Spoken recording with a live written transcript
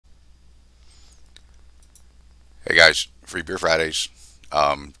Hey guys, Free Beer Fridays.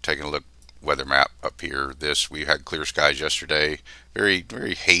 Taking a look weather map up here. We had clear skies yesterday. Very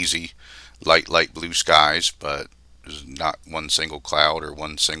hazy, light blue skies, but there's not one single cloud or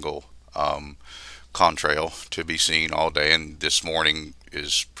one single contrail to be seen all day. And this morning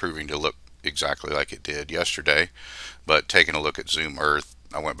is proving to look exactly like it did yesterday. But taking a look at Zoom Earth,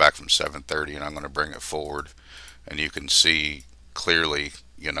 I went back from 7:30, and I'm going to bring it forward, and you can see clearly,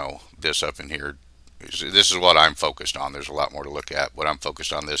 this up in here. This is what I'm focused on. There's a lot more to look at. What I'm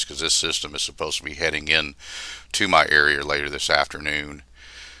focused on this because this system is supposed to be heading in to my area later this afternoon,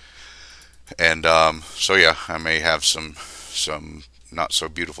 and so yeah, I may have some not so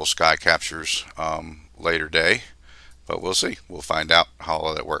beautiful sky captures later day, but we'll see. We'll find out how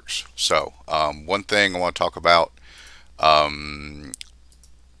all that works. So one thing I want to talk about. Um,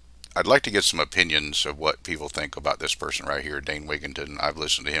 I'd like to get some opinions of what people think about this person right here, Dane Wigington. I've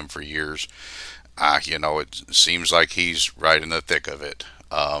listened to him for years. It seems like he's right in the thick of it.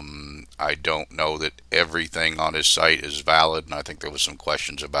 I don't know that everything on his site is valid, and I think there was some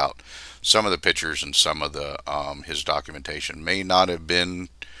questions about some of the pictures and some of the his documentation may not have been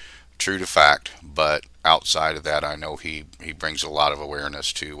true to fact, but outside of that, I know he brings a lot of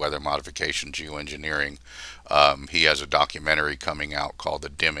awareness to weather modification, geoengineering. He has a documentary coming out called The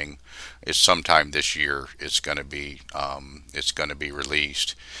Dimming. It's sometime this year. It's going to be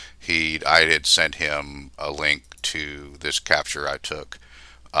released. I had sent him a link to this capture I took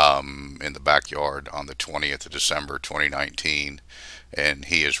in the backyard on the 20th of December 2019, and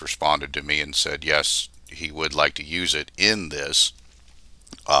he has responded to me and said yes, he would like to use it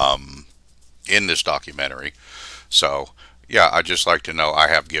um, in this documentary. So yeah, I just like to know. I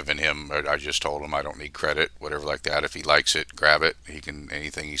have given him. I just told him I don't need credit, whatever like that. If he likes it, grab it. He can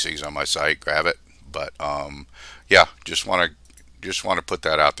anything he sees on my site, grab it. But yeah, just want to put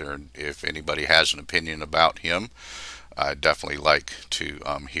that out there. And if anybody has an opinion about him, I'd definitely like to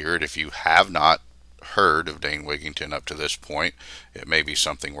hear it. If you have not heard of Dane Wigington up to this point, it may be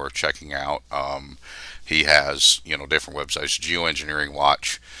something worth checking out. He has different websites. Geoengineering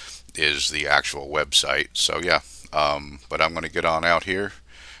Watch is the actual website. So yeah, but I'm going to get on out here,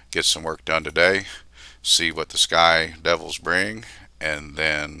 get some work done today, see what the sky devils bring, and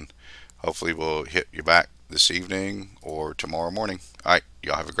then hopefully we'll hit you back this evening or tomorrow morning. All right,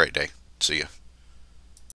 y'all have a great day. See ya.